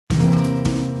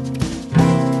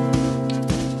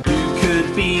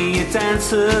could be a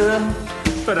dancer,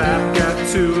 but I've got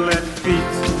 2 left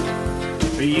feet.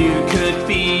 You could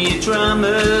be a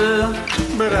drummer,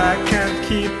 but I can't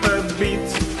keep a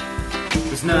beat.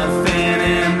 There's nothing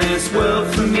in this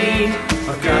world for me,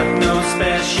 I've got no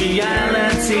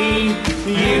speciality.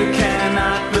 You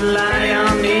cannot rely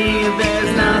on me,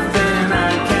 there's nothing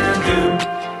I can do.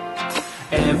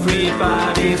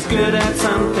 Everybody's good at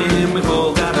something, we've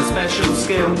all got a special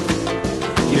skill.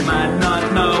 You might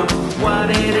not know what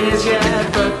it is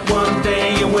yet, but one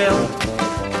day you will.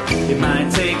 It might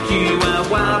take you a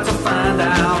while to find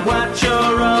out what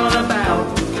you're all about.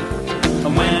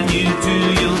 And when you do,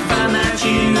 you'll find that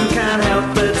you can't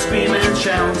help but scream and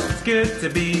shout. It's good to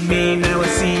be me, now I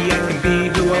see I can be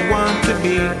who I want to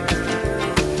be.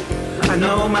 I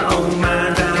know my own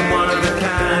mind and I'm one of a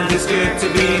kind. It's good to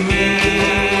be me.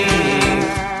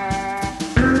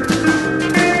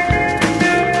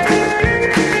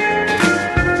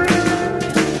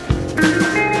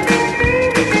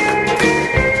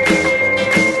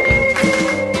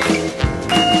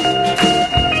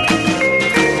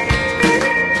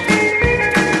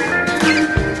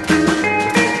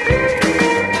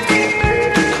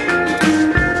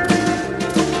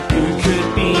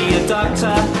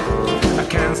 I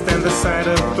can't stand the sight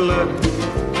of blood.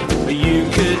 You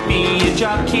could be a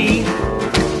jockey.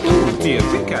 Ooh, do you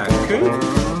think I could?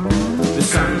 There's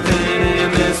something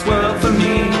in this world for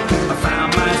me, I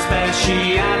found my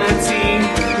speciality.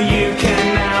 You can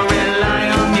now rely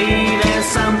on me, there's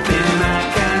something I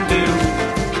can do.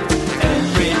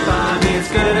 Everybody's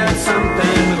good at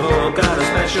something, we've all got a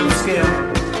special skill.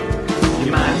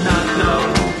 You might not know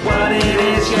what it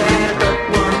is yet, but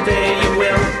one day you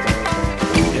will.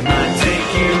 It might take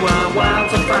you a while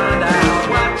to find out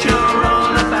what you're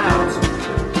all about.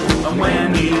 And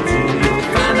when you do, you'll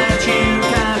find that you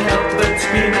can't help but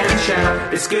scream and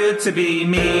shout. It's good to be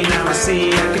me, now I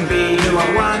see I can be who I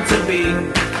want to be.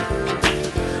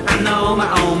 I know my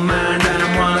own mind and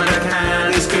I'm one of a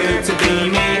kind. It's good to be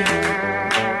me.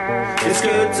 It's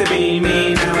good to be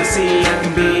me, now I see I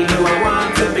can be who I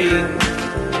want to be.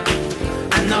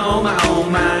 I know my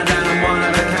own mind and I'm one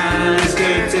of a kind. It's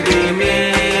good to be me.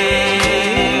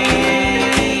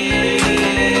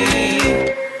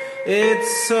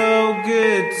 It's so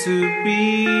good to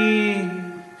be